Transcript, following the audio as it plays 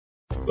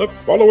The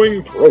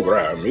following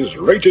program is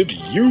rated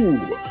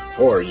U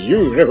for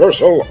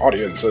universal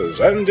audiences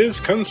and is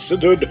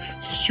considered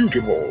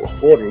suitable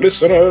for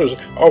listeners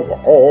of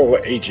all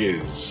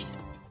ages.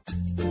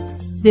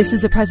 This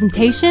is a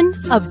presentation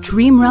of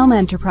Dream Realm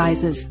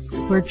Enterprises,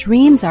 where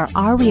dreams are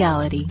our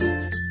reality.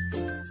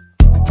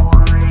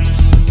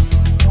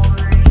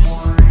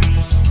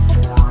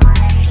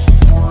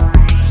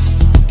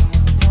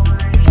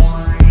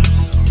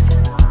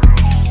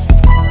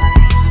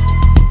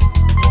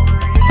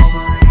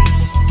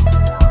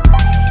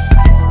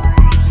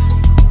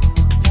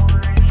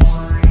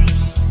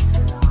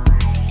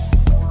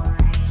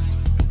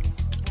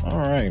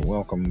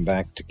 Welcome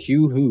back to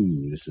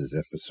Q-Who. This is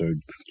episode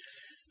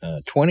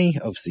 20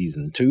 of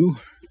season 2,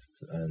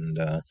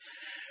 and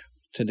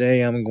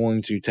today I'm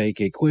going to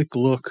take a quick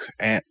look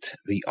at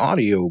the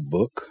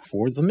audiobook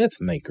for The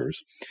Mythmakers,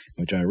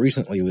 which I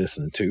recently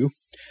listened to.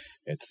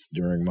 It's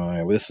during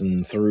my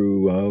listen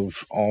through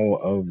of all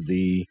of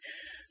the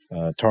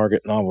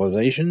Target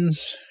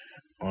novelizations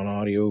on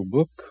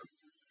audiobook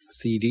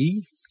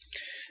CD.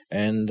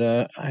 And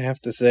I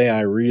have to say,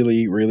 I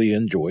really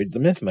enjoyed The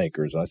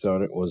Mythmakers. I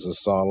thought it was a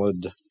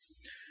solid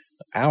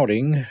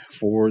outing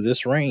for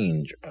this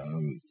range.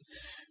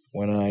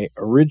 When I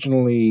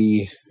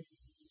originally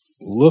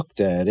looked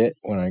at it,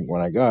 when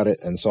I got it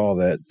and saw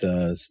that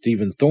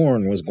Stephen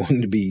Thorne was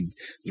going to be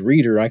the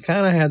reader, I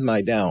kind of had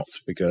my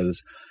doubts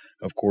because,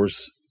 of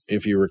course,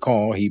 if you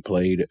recall, he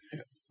played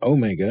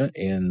Omega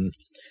in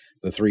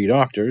The Three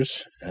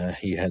Doctors.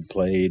 He had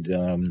played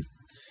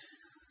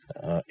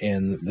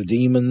in The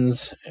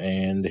Demons,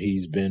 and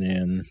he's been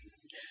in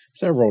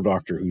several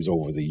Doctor Who's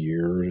over the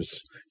years,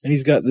 and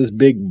he's got this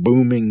big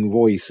booming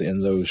voice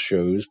in those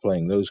shows,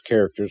 playing those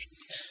characters.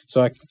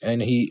 So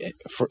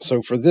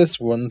for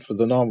this one, for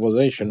the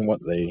novelization,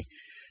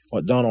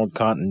 what Donald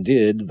Cotton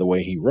did, the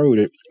way he wrote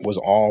it, was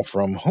all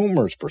from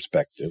Homer's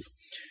perspective.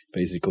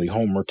 Basically,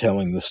 Homer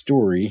telling the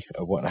story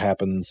of what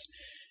happens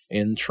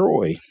in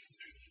Troy,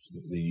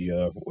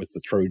 with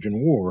the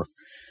Trojan War.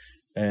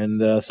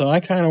 And so I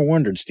kind of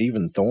wondered,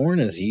 Stephen Thorne,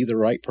 is he the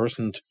right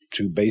person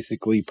to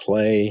basically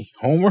play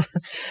Homer?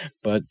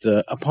 But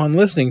upon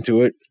listening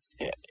to it,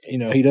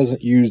 he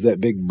doesn't use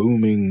that big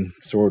booming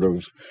sort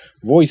of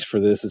voice for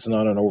this. It's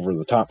not an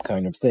over-the-top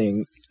kind of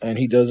thing. And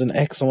he does an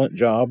excellent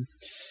job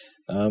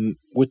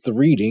with the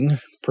reading,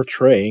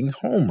 portraying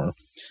Homer.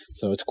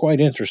 So it's quite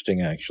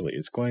interesting, actually.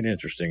 It's quite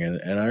interesting.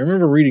 And I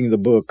remember reading the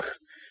book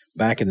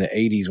back in the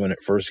 80s when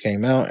it first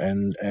came out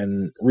and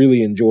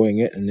really enjoying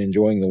it and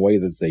enjoying the way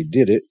that they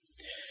did it.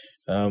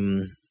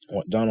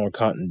 What Donald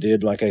Cotton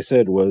did, like I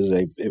said, it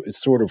was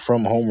sort of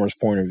from Homer's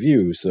point of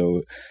view.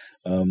 So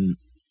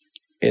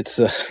it's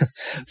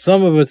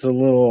some of it's a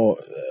little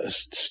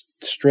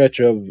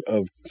stretch of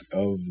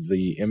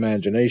the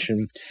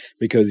imagination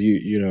because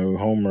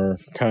Homer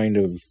kind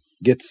of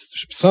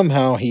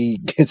somehow he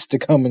gets to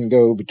come and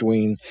go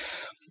between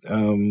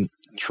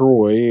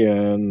Troy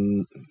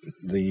and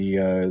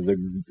the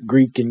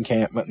Greek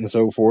encampment and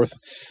so forth.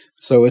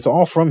 So it's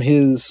all from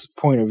his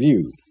point of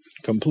view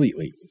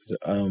completely,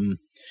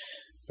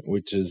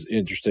 which is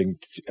interesting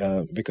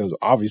because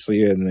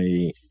obviously in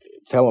the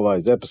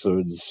televised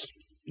episodes,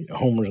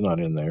 Homer's not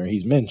in there.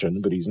 He's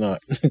mentioned, but he's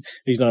not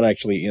he's not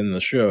actually in the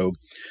show,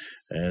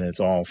 and it's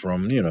all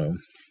from the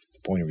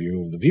point of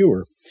view of the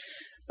viewer.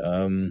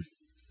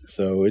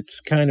 So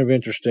it's kind of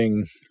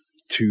interesting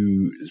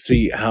to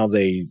see how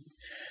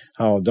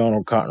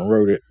Donald Cotton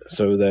wrote it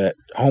so that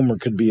Homer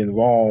could be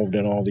involved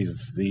in all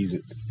these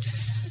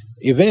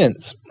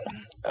events.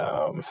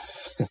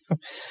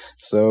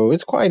 So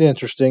it's quite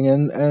interesting,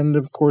 and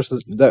of course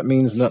that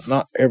means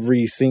not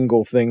every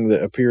single thing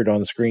that appeared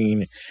on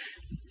screen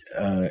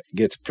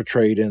gets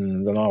portrayed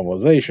in the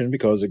novelization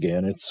because,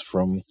 again, it's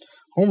from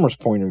Homer's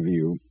point of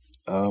view,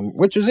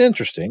 which is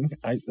interesting.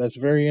 That's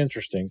very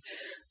interesting.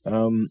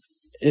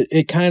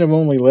 It kind of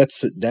only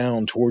lets it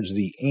down towards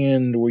the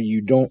end where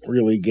you don't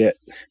really get,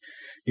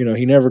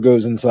 he never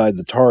goes inside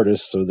the TARDIS,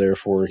 so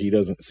therefore he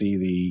doesn't see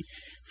the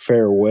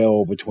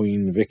farewell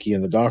between Vicky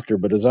and the Doctor.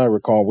 But as I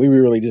recall, we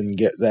really didn't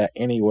get that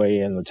anyway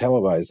in the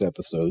televised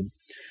episode.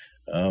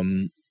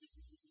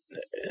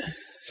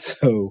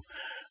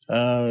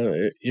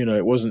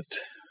 It wasn't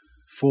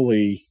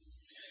fully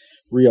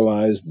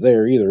realized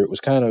there either. It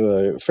was kind of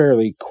a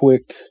fairly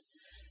quick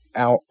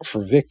out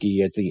for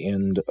Vicky at the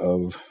end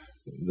of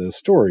the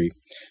story.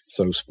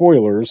 So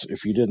spoilers,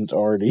 if you didn't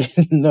already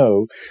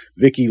know,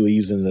 Vicky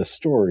leaves in this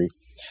story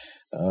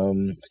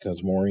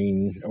because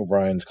Maureen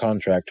O'Brien's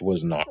contract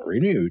was not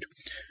renewed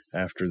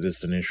after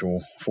this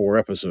initial 4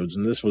 episodes.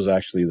 And this was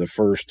actually the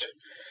first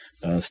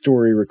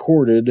story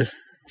recorded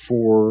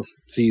for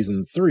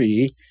season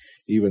 3,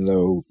 even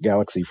though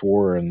Galaxy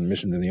 4 and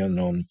Mission to the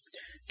Unknown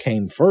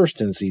came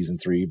first in season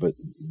 3, but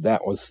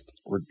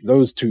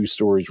those 2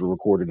 stories were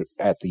recorded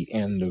at the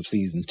end of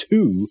season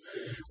 2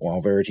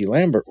 while Verity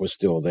Lambert was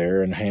still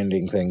there and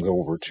handing things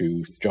over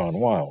to John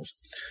Wiles.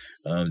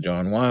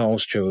 John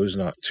Wiles chose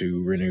not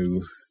to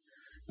renew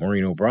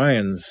Maureen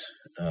O'Brien's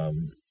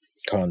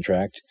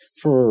contract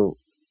for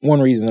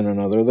one reason and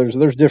another.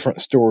 There's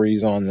different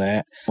stories on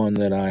that. One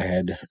that I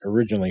had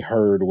originally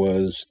heard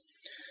was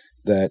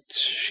that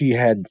she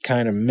had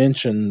kind of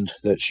mentioned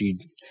that she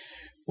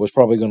was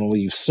probably going to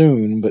leave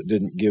soon, but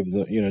didn't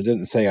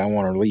didn't say I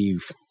want to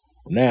leave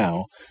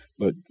now.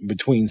 But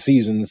between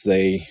seasons,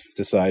 they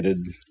decided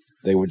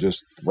they would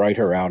just write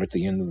her out at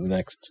the end of the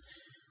next.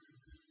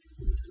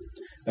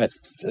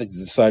 They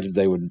decided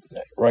they would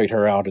write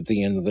her out at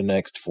the end of the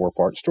next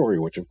 4-part story,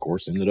 which of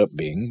course ended up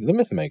being The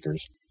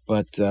Mythmakers.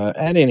 But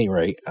at any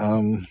rate,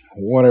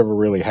 whatever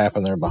really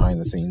happened there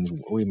behind the scenes,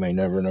 we may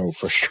never know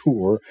for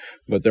sure,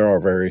 but there are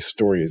various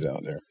stories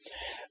out there.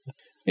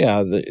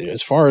 Yeah,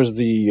 as far as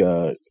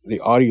the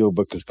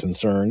audiobook is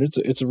concerned,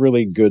 it's a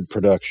really good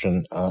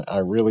production. I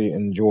really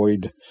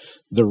enjoyed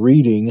the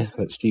reading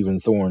that Stephen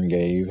Thorne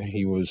gave.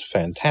 He was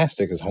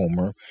fantastic as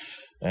Homer,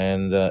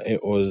 and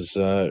it's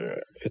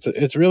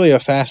really a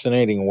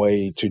fascinating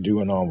way to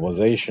do a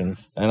novelization.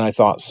 And I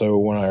thought so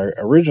when I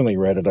originally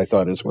read it. I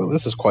thought this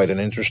is quite an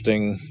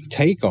interesting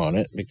take on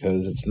it,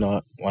 because it's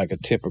not like a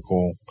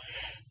typical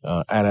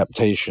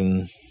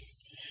adaptation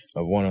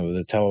of one of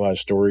the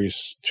televised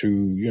stories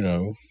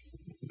to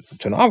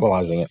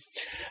novelizing it.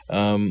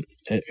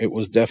 It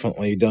was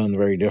definitely done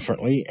very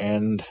differently,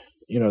 and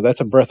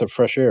that's a breath of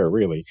fresh air,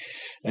 really.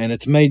 And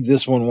it's made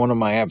this one of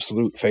my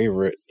absolute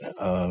favorite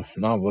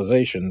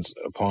novelizations.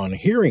 Upon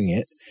hearing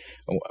it,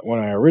 when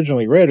I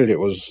originally read it, it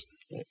was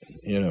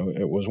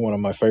one of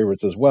my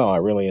favorites as well. I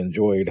really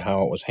enjoyed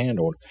how it was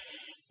handled.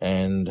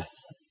 And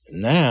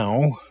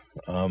now,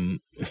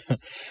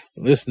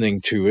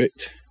 listening to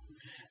it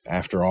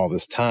after all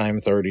this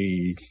time,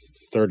 30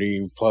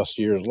 plus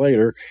years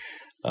later,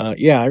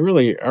 I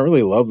really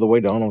love the way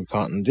Donald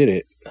Cotton did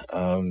it.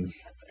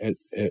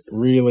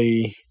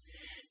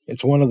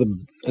 It's one of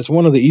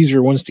the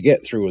easier ones to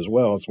get through as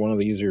well. It's one of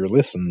the easier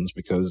listens,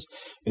 because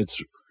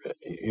it's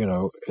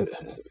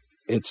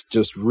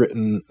just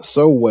written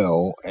so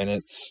well, and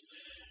it's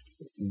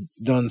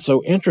done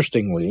so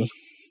interestingly.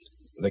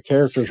 The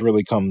characters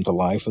really come to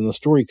life, and the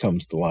story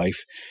comes to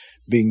life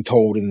being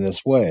told in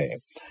this way.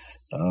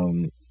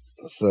 And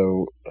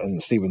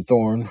Stephen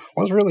Thorne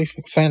was really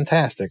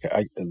fantastic.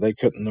 They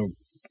couldn't have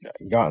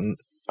gotten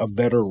a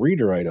better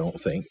reader, I don't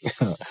think.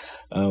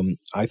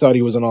 I thought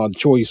he was an odd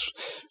choice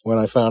when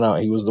I found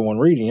out he was the one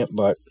reading it,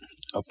 but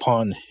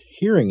upon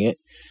hearing it,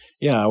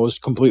 I was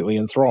completely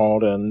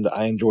enthralled, and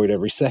I enjoyed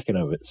every second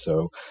of it.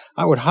 So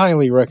I would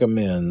highly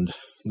recommend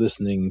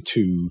listening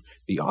to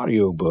the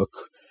audiobook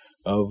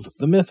of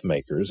The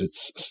Mythmakers.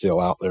 It's still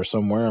out there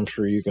somewhere. I'm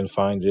sure you can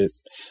find it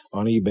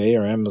on eBay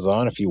or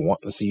Amazon if you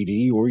want the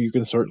CD, or you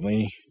can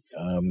certainly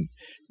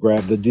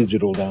grab the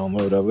digital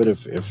download of it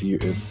if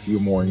you're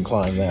more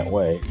inclined that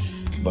way.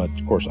 But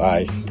of course,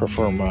 I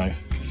prefer my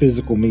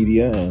physical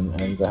media,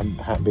 and I'm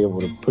happy to be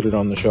able to put it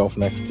on the shelf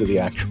next to the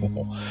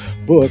actual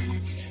book.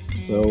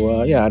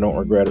 So I don't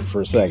regret it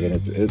for a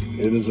second.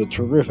 It is a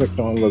terrific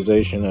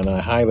novelization, and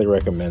I highly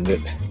recommend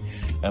it.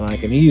 And I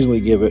can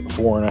easily give it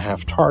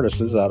 4.5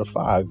 TARDISes out of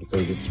 5,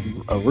 because it's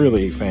a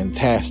really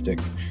fantastic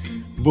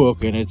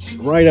book, and it's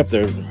right up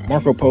there.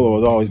 Marco Polo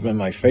has always been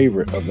my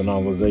favorite of the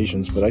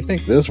novelizations, but I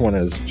think this one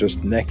is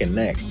just neck and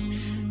neck.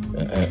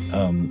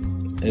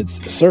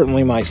 It's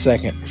certainly my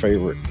second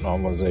favorite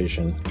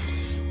novelization,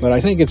 but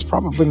I think it's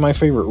probably my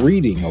favorite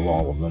reading of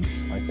all of them.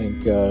 I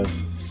think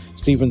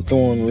Stephen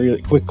Thorne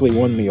really quickly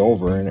won me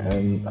over,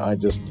 and I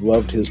just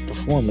loved his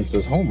performance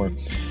as Homer.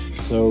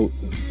 So,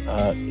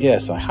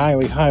 yes, I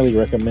highly, highly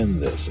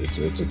recommend this. It's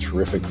a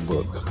terrific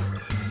book.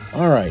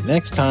 All right,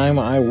 next time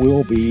I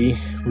will be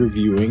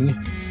reviewing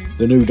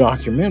the new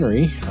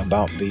documentary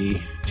about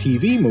the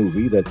TV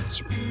movie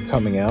that's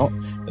coming out.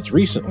 It's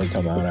recently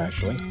come out,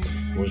 actually.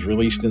 It was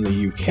released in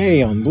the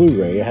UK on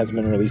Blu-ray. It hasn't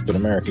been released in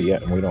America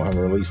yet, and we don't have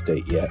a release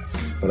date yet.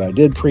 But I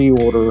did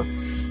pre-order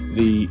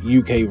the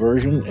UK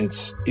version.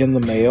 It's in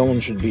the mail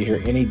and should be here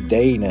any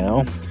day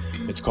now.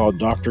 It's called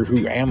Doctor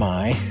Who Am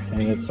I?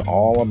 And it's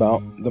all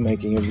about the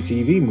making of the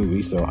TV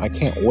movie. So I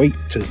can't wait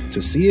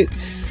to see it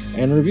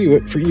and review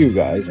it for you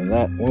guys. And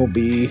that will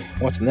be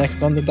what's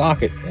next on the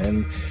docket.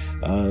 And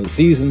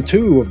season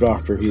 2 of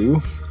Doctor Who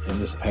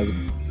is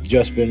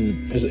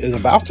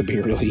about to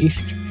be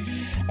released.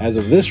 As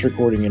of this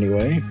recording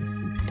anyway.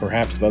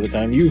 Perhaps by the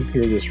time you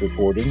hear this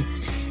recording,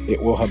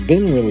 it will have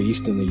been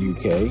released in the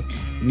UK.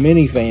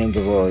 Many fans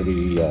have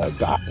already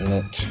gotten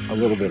it a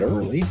little bit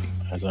early,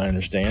 as I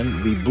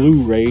understand. The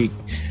Blu-ray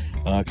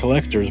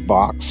collector's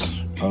box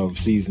of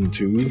Season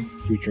 2,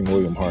 featuring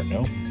William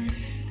Hartnell.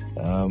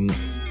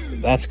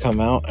 That's come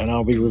out, and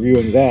I'll be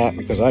reviewing that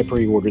because I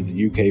pre-ordered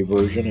the UK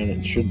version, and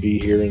it should be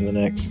here in the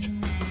next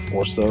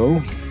or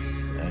so.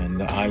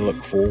 And I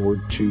look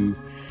forward to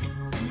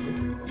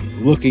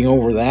looking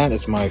over that.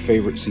 It's my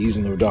favorite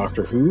season of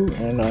Doctor Who,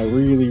 and I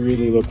really,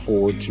 really look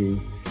forward to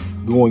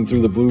going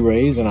through the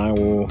Blu-rays, and I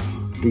will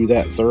do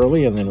that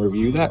thoroughly and then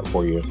review that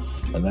for you.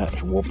 And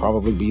that will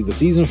probably be the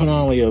season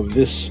finale of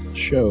this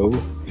show,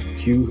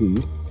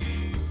 Q-Who.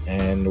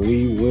 And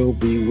we will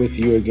be with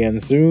you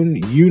again soon.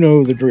 You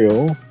know the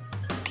drill.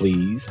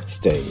 Please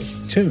stay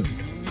tuned.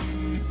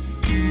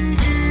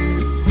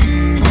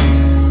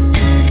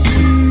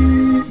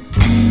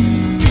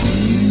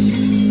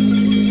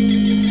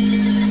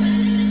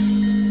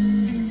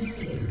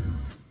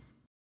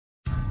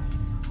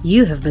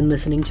 You have been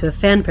listening to a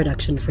fan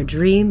production for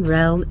Dream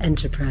Realm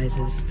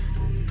Enterprises.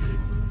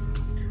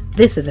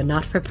 This is a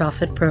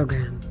not-for-profit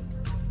program.